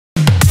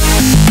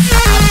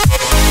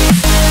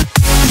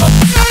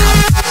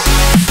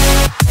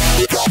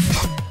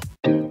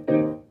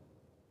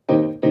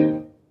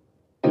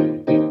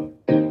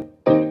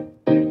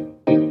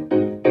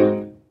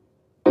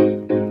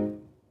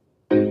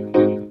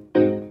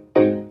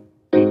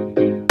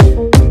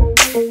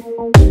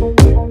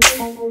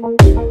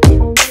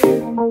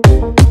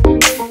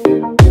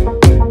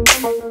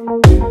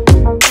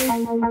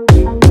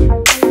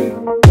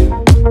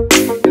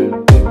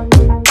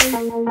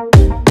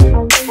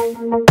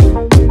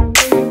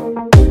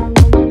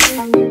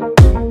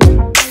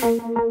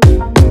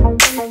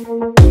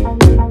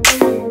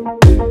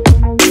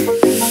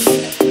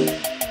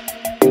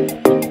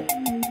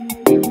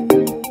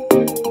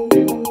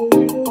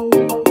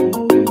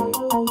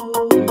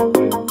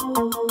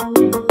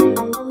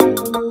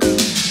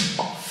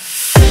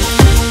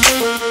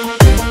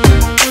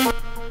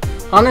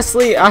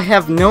honestly, I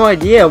have no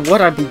idea what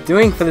I'd be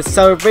doing for this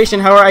celebration.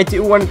 However, I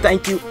do want to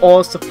thank you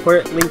all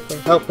supportedly for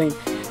helping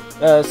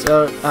us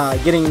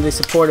getting the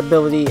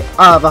supportability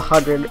of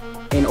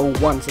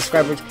 101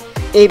 subscribers.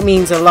 It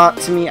means a lot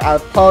to me. I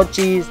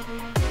apologize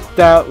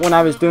that when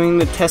I was doing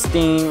the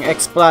testing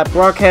XSplit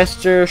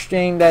broadcaster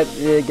stream that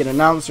didn't get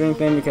announced or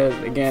anything, because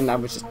again I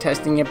was just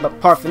testing it. But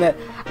apart from that,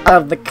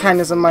 out of the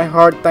kindness of my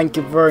heart, thank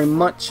you very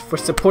much for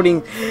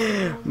supporting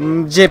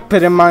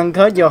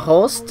JPDmanga, your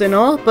host and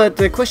all. But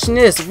the question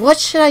is, what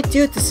should I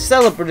do to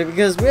celebrate it?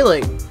 Because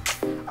really,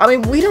 I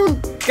mean, we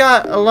don't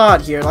got a lot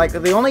here. Like,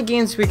 the only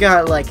games we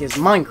got like is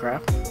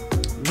Minecraft,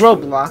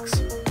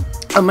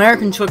 Roblox,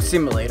 American Truck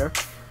Simulator,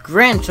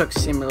 Grand Truck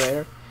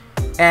Simulator,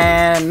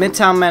 and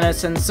Midtown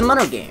Menace, and some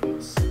other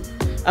games.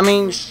 I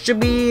mean,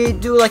 should we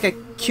do like a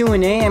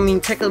Q&A? I mean,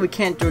 technically we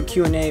can't do a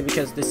Q&A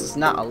because this is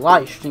not a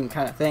live stream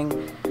kind of thing.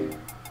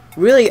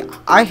 Really,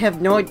 I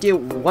have no idea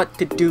what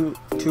to do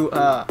to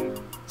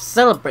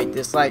celebrate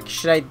this. Like,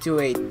 should I do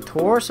a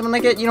tour or something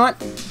like that? You know what?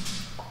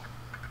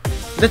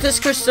 The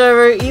Discord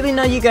server, even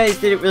though you guys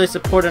didn't really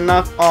support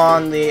enough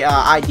on the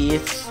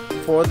ideas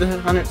for the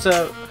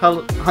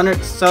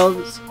 100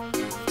 subs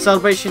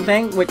celebration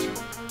thing, which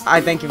I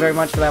thank you very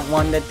much for that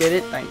one that did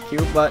it. Thank you.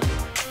 But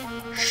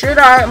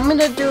I'm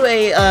gonna do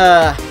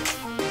a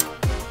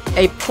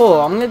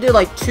poll. I'm gonna do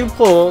like 2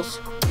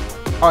 polls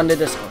on the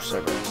Discord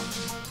server.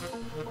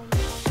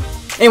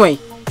 Anyway,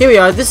 here we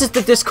are. This is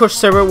the Discord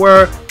server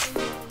where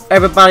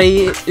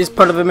everybody is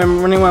part of a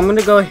member. Anyway, I'm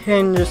gonna go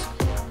ahead and just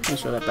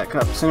let's throw that back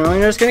up. So anyway,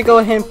 I'm just gonna go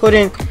ahead and put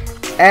in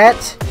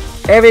at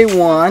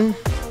everyone.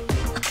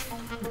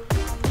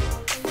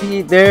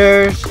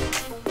 There's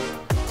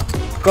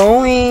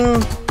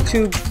going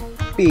to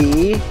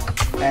be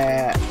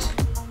at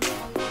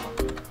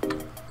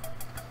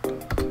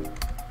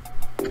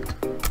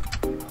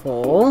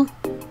poll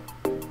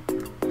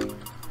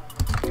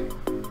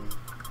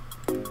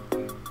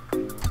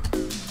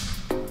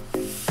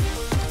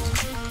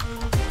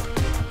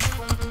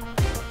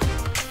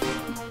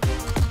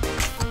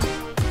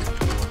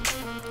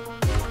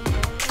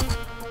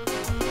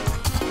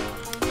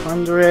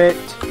 $100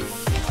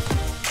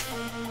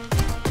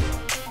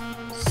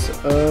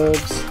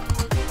 subs.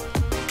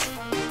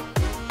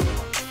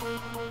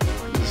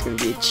 It's gonna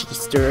be a cheeky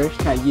stir.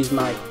 Kind of use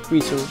my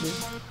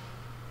resources.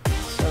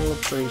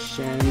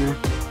 Celebration.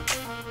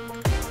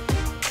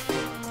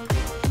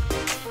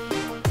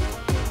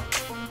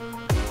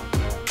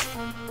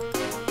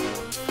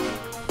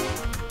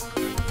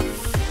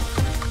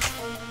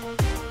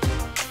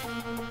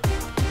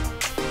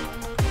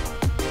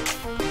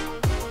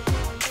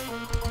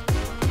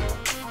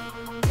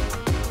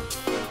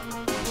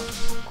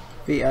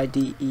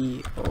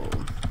 VIDEO.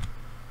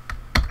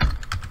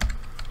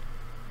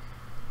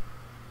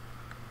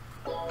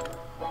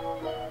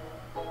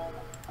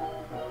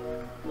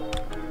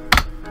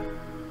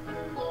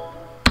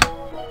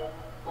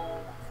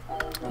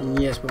 And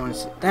yes, we want to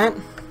set that.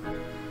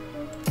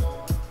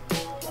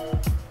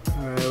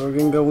 Alright, we're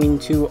gonna go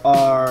into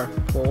our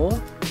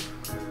poll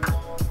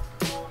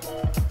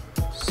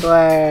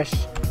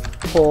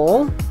 /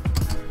 poll.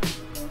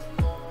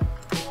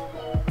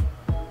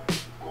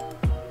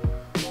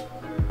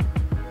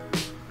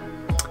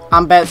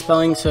 I'm bad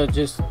spelling, so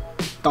just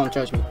don't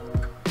judge me.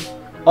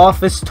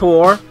 Office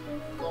tour.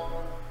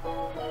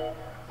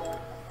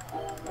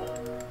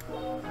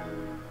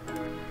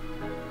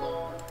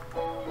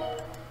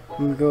 I'm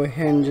gonna go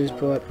ahead and just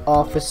put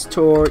office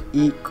tour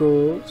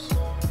equals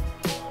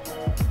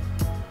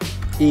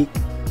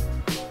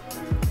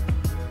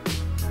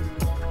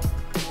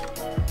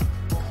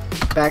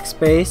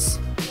backspace.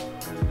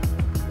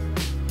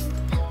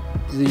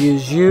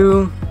 Use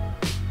you.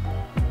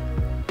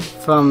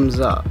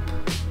 Thumbs up.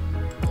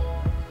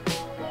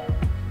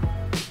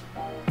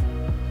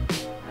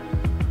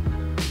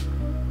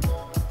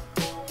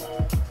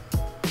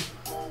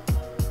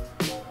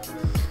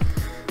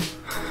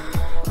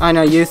 I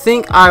know, you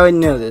think I would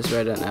know this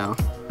right now.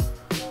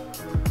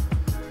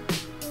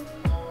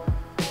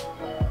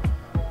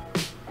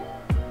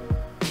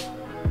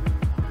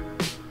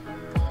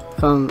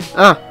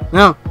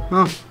 No.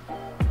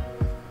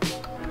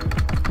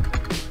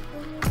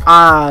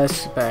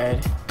 That's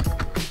bad.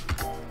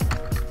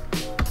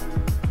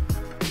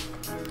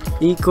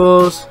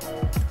 Equals.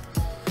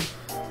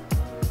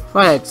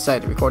 Why did I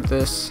decide to record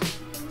this?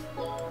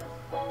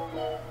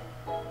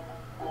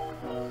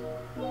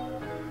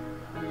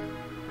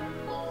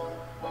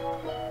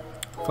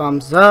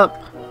 Thumbs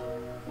up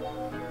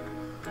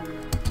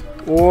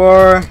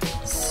or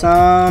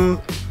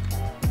something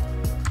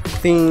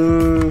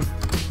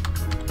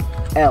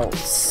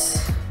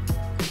else.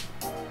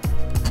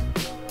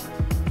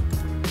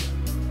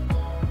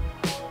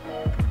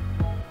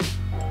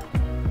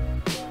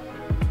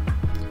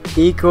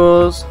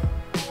 Equals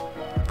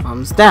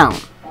thumbs down.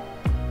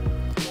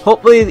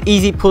 Hopefully the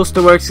easy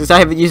poster works, because I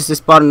haven't used this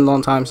button in a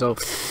long time, so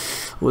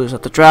we'll just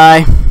have to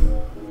try.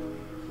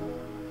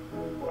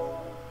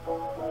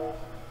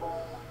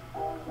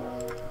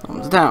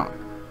 Thumbs down.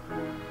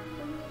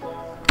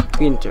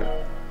 Enter.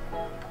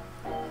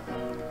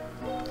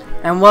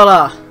 And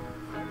voila!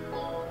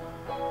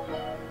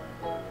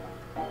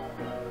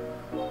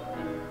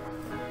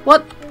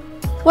 What?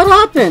 What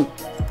happened?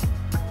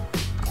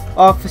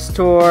 Office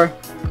tour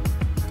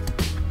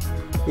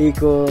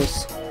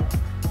equals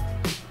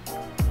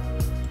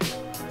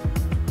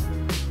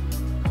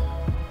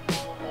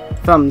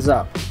thumbs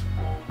up.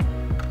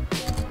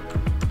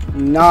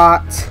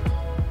 Not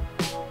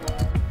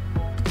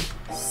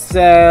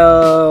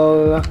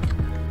sell.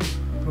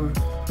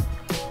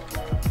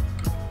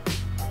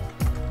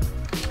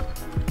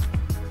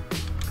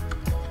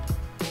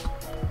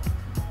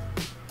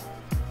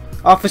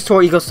 Office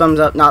tour equals thumbs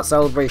up, not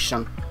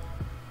celebration.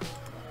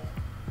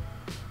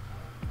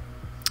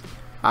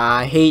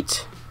 I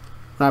hate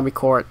when I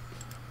record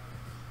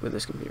with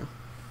this computer.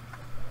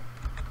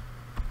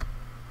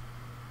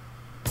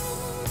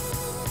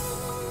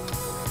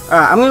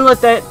 Alright, I'm gonna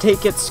let that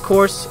take its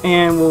course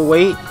and we'll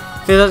wait.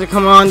 If it doesn't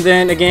come on,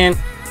 then again,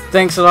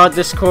 thanks a lot,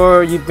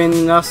 Discord. You've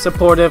been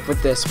supportive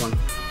with this one.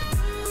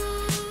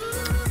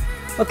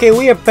 Okay,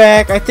 we are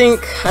back. I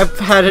think I've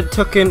had it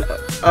taken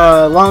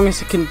long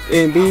as it can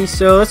be,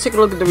 so let's take a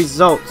look at the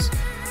results.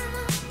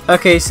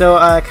 Okay, so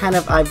I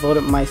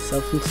voted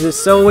myself into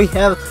this. So we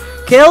have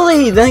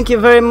Kelly. Thank you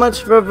very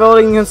much for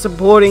voting and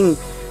supporting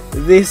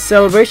this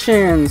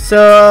celebration.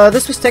 So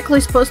this was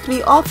technically supposed to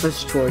be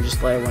office tour, just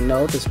to let everyone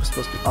know. This was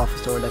supposed to be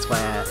office tour, that's why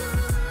I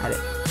had it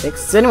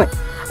fixed. Anyway,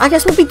 I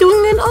guess we'll be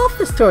doing an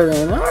office tour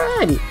then.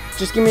 Alrighty,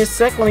 just give me a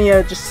sec. Let me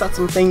just set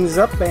some things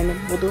up and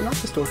we'll do an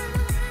office tour.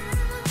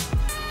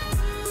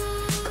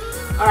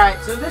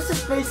 Alright, so this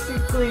is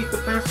basically the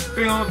best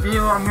film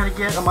view I'm gonna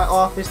get on my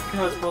office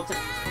because, well,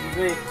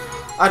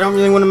 I don't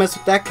really want to mess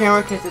with that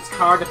camera because it's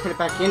hard to put it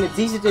back in. It's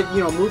easy to, you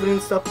know, move it and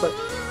stuff, but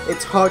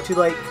it's hard to,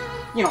 like,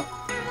 you know,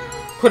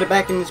 put it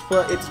back in its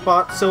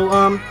spot.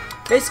 So,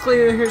 basically,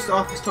 here's the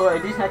office tour. I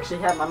did actually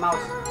have my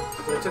mouse,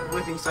 but I took it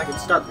with me so I could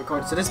start the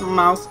recording. So this is my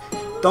mouse.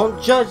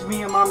 Don't judge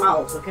me on my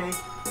mouse, okay?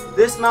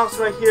 This mouse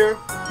right here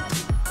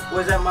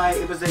was at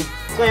it was a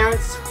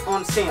clearance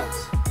on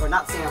Sam's, or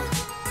not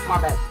Sam's. My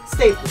bad.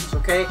 Staples,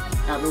 okay?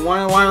 I've been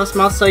wanting a wireless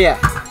mouse, so yeah.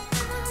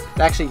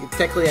 Actually,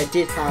 technically, I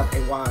did have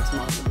a wireless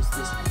mouse. It was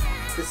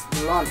this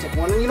Logitech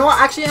one. And you know what?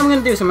 Actually, I'm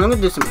gonna do something.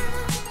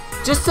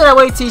 Just so that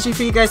way it's easy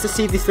for you guys to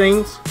see these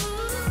things.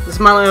 This is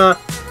my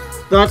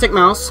Logitech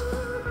mouse,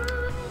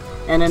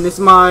 and then this is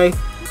my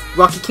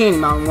Rocky Candy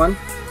Mountain one.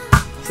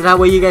 So that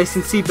way you guys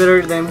can see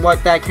better than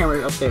what that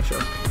camera up there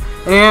shows.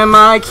 And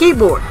my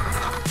keyboard.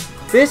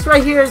 This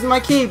right here is my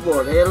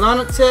keyboard. A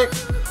Logitech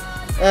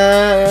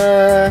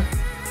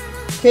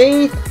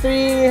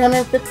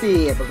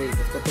K350, I believe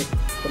that's what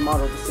the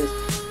model this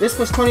is. This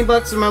was 20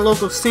 bucks in my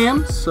local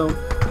Sam's, so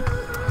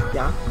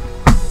yeah.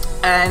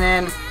 And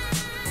then,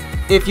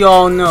 if you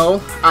all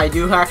know, I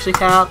do actually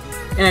have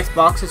an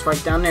Xbox. It's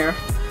right down there.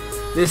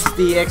 This is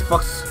the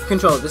Xbox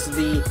controller. This is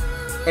the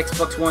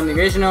Xbox One, the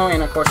original,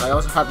 and of course I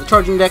also have the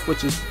charging deck,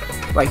 which is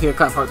right here,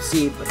 kind of hard to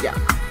see, but yeah.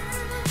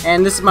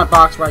 And this is my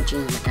box where I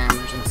change my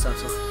cameras and stuff,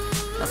 so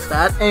that's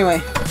that.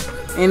 Anyway,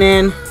 and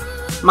then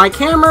my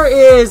camera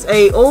is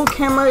a old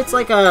camera. It's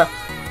like a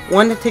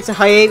one that takes a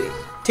high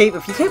tape.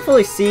 If you can't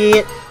fully see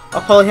it,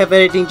 I'll probably have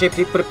editing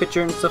JPD put a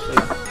picture and stuff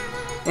like that.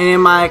 And then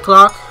my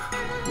clock,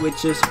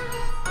 which is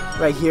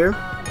right here.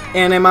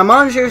 And then my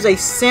monitor is a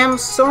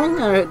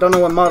Samsung. I don't know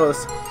what model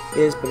this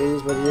is, but it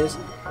is what it is.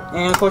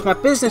 And of course my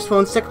business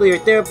phone's technically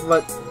right there,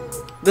 but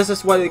this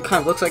is what it kind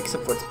of looks like,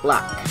 except for it's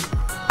black.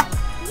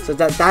 So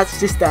that's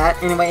just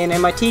that. Anyway, and then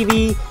my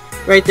TV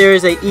right there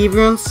is a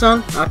Evian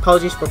Sun.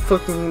 Apologies for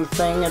flipping the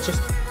thing. It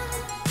just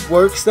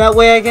works that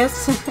way, I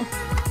guess.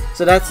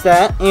 So that's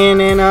that. And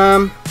then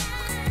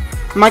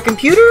my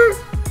computer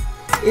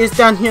is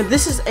down here.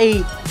 This is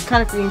a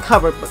kind of being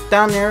covered, but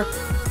down there,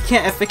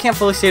 if I can't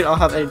fully see it, I'll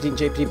have editing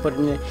JPD put it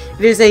in it.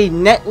 It is a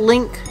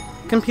Netlink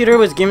computer. It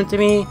was given to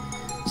me.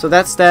 So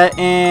that's that.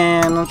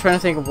 And I'm trying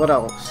to think of what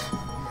else.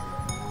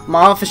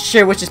 My office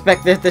chair, which is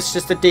back there. That's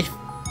just a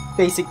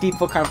basic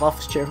default kind of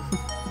office chair.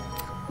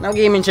 No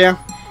gaming chair.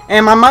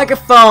 And my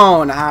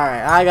microphone.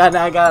 Alright,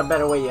 I got a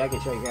better way I can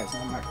show you guys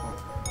my microphone.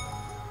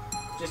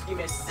 Just give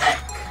me a sec.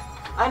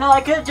 I know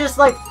I could just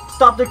like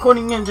stop the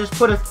recording and just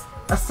put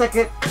a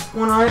second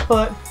one on it,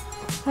 but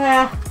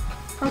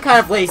I'm kind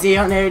of lazy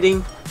on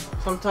editing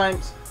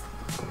sometimes.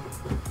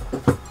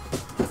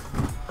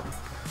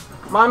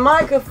 My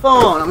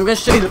microphone. I'm gonna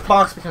show you the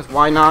box because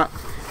why not?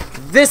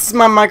 This is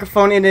my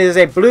microphone. It is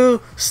a blue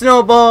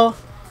Snowball.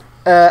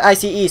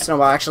 ICE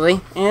Snowball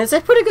actually, and it's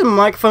a pretty good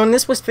microphone.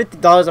 This was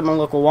 $50 at my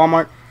local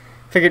Walmart.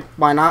 Figured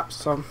why not?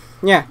 So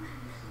yeah,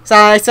 so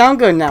I sound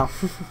good now.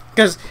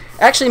 Because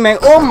actually my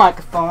old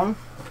microphone,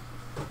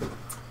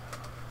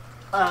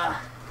 if I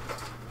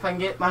can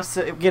get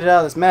it out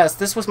of this mess,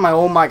 this was my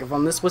old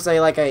microphone. This was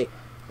like a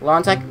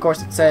Logitech. Of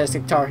course it says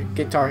Guitar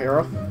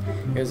Hero.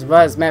 It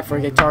was meant for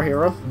Guitar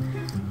Hero,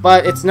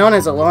 but it's known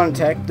as a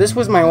Logitech. This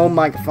was my old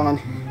microphone,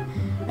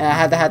 and I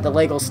had to have the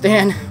Lego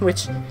stand,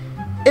 which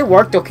it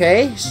worked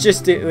okay. It's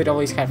just it would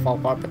always kind of fall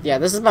apart. But yeah,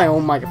 this is my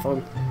own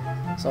microphone.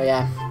 So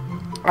yeah.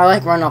 I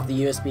like running off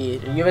the USB.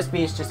 The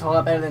USB is just a whole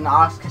lot better than the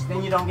aux, because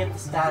then you don't get the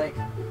static.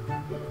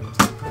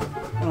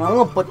 And I'm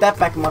gonna put that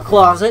back in my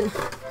closet,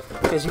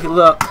 because you can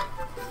look.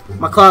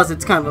 My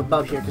closet's kind of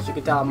above here, because you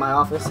can tell in my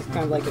office it's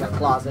kind of like in a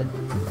closet.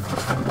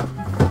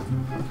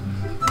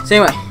 So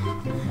anyway,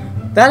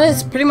 that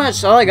is pretty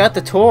much all I got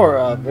the tour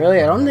of.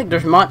 Really, I don't think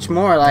there's much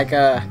more. Like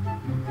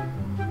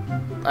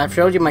I've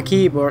showed you my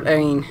keyboard. I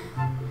mean,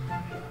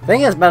 I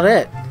think that's about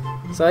it.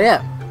 So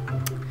yeah.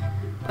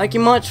 Thank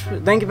you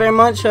very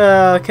much,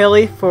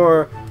 Kelly,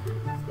 for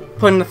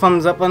putting the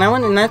thumbs up on that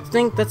one, and I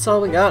think that's all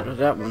we got with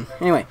that one.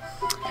 Anyway,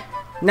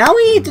 now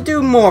we need to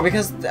do more,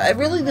 because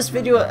this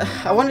video,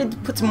 I wanted to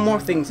put some more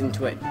things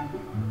into it.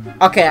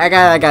 Okay, I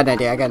got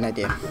an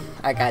idea.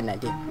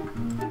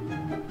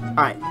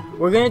 Alright,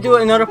 we're gonna do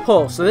another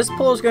poll. So this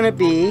poll is gonna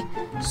be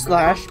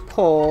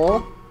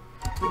 /poll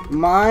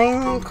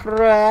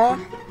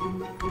Minecraft.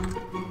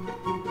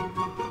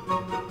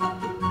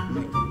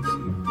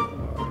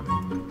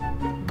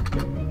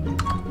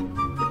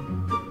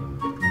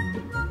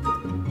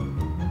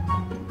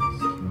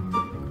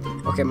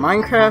 Okay,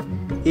 Minecraft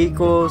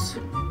equals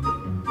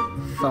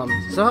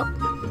thumbs up.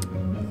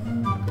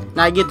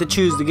 Now I get to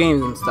choose the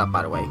games and stuff,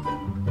 by the way.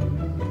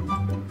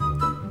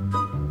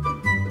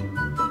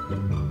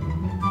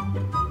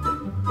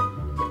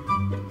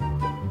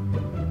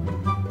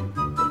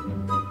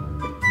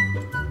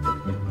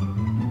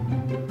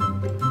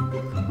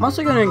 I'm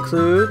also going to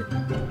include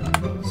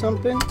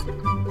something.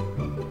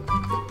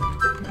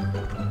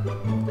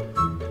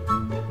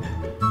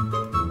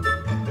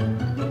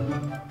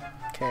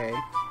 Okay.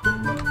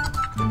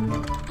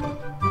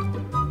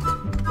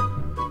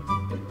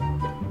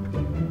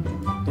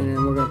 And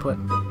then we're going to put...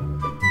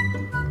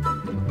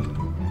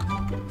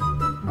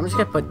 I'm just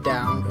going to put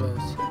down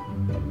because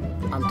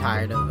I'm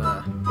tired of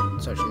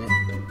searching it.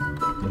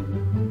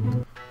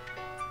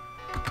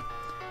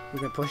 We're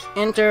going to push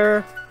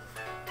enter.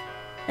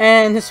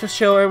 And this will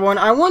show everyone.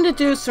 I want to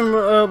do some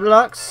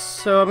Roblox,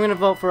 so I'm going to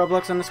vote for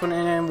Roblox on this one,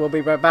 and then we'll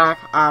be right back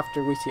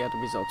after we see how the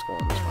results go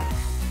on this one.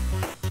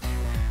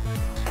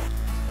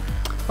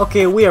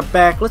 Okay, we are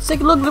back. Let's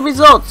take a look at the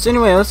results.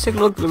 Anyway, let's take a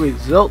look at the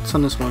results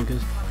on this one,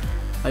 because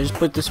I just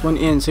put this one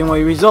in. Same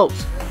way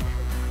results.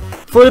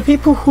 For the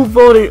people who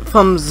voted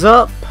thumbs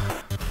up,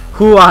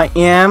 who I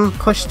am,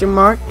 question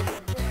mark,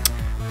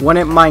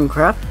 wanted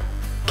Minecraft.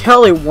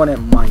 Kelly wanted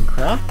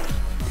Minecraft.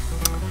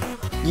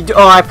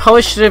 I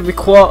probably should have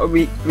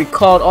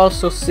recalled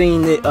also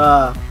seeing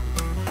that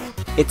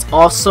it's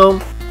also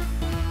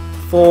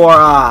for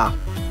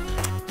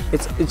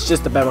it's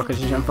just a better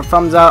condition. For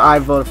thumbs out, I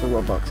voted for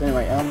Roblox.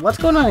 Anyway, what's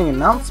going on in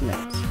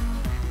announcements?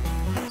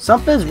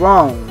 Something's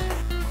wrong.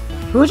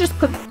 Who just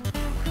put?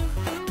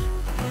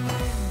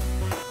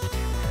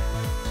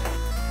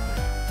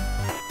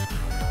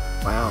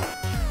 Wow.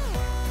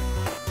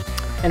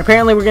 And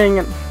apparently we're getting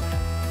it.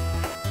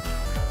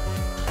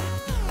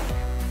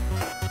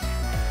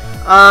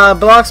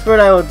 Bloxburg,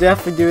 I will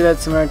definitely do that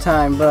some other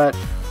time, but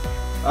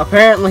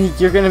apparently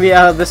you're gonna be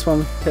out of this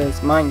one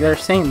because they're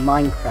saying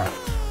Minecraft.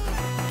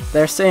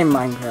 They're saying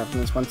Minecraft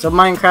in this one, so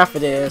Minecraft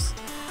it is.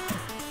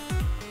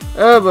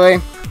 Oh boy.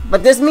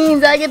 But this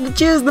means I get to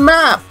choose the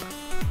map!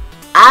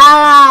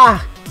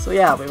 Ah! So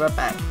yeah, I'll be right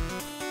back.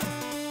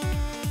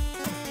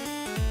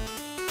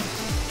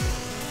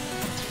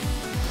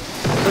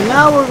 So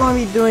now we're going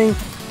to be doing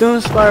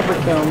Doom Spire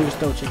Breakdown. I'm just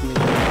double checking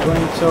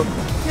this. So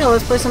yeah,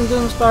 let's play some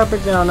Doom Spire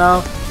Breakdown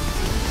now.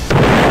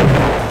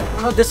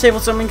 I'll disable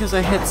something because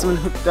I had someone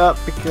hooked up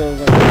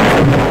because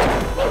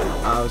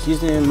I was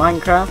using it in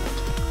Minecraft.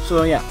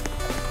 So yeah.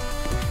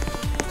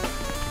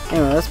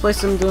 Anyway, let's play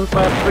some Doom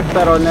Spire Brick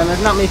Battle, and then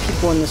there's not many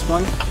people in this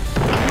one.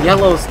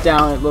 Yellow's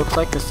down, it looks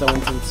like, because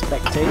someone's in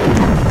spectate.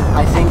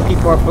 I think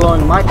people are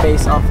blowing my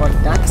base off like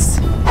that.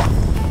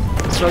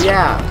 So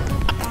yeah.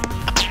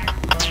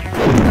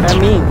 I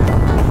mean,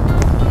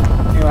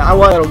 anyway, I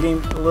want a little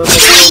game a little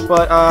bit,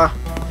 but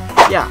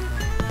yeah.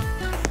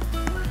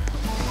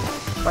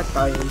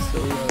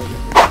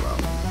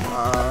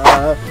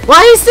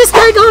 Why is this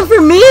guy going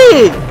for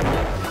me?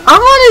 I'm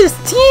on his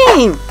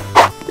team.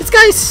 This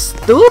guy's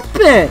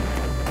stupid.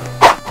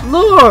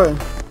 Lord,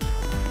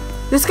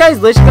 this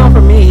guy's literally going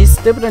for me. He's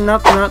stupid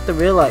enough not to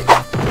realize.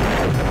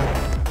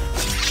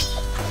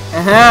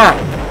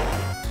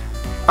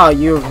 Oh,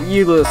 you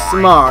look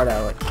smart,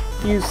 Alec.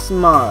 You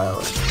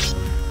smart,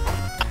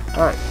 Alec.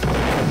 Alright.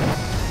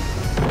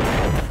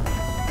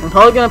 I'm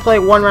probably gonna play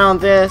one round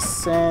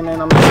this, and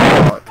then I'm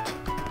gonna call it.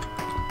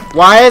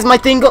 Why is my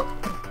thing go?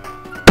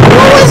 What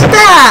was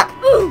that?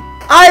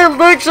 I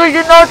literally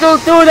did not do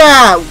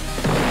that!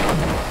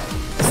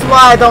 This is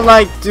why I don't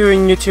like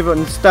doing YouTube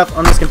and stuff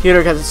on this computer,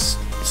 because it's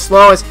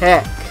slow as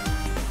heck.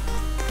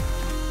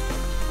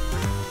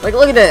 Like,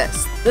 look at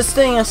this. This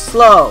thing is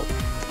slow.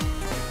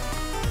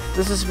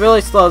 This is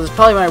really slow. This is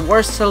probably my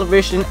worst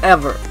celebration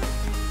ever.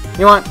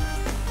 You want?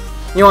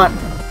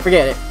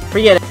 Forget it.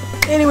 Forget it.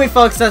 Anyway,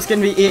 folks, that's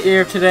gonna be it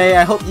here today.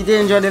 I hope you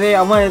did enjoy the video.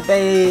 I want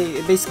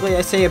to basically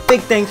I say a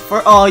big thanks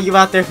for all you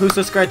out there who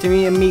subscribe to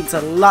me. It means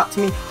a lot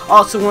to me.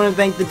 Also want to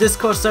thank the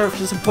Discord server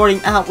for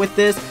supporting out with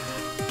this.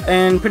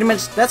 And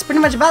that's pretty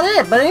much about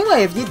it. But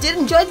anyway, if you did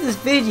enjoy this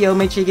video,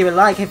 make sure you give it a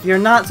like. If you're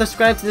not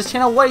subscribed to this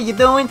channel, what are you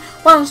doing?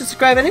 Why don't you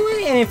subscribe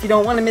anyway? And if you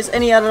don't want to miss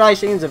any other live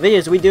streams or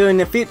videos we do in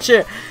the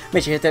future,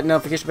 make sure you hit that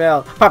notification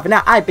bell. But for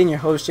now, I've been your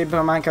host, JP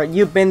Minecraft.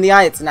 You've been the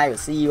Ites, and I will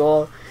see you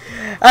all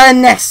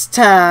next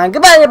time.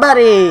 Goodbye,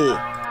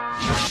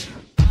 everybody!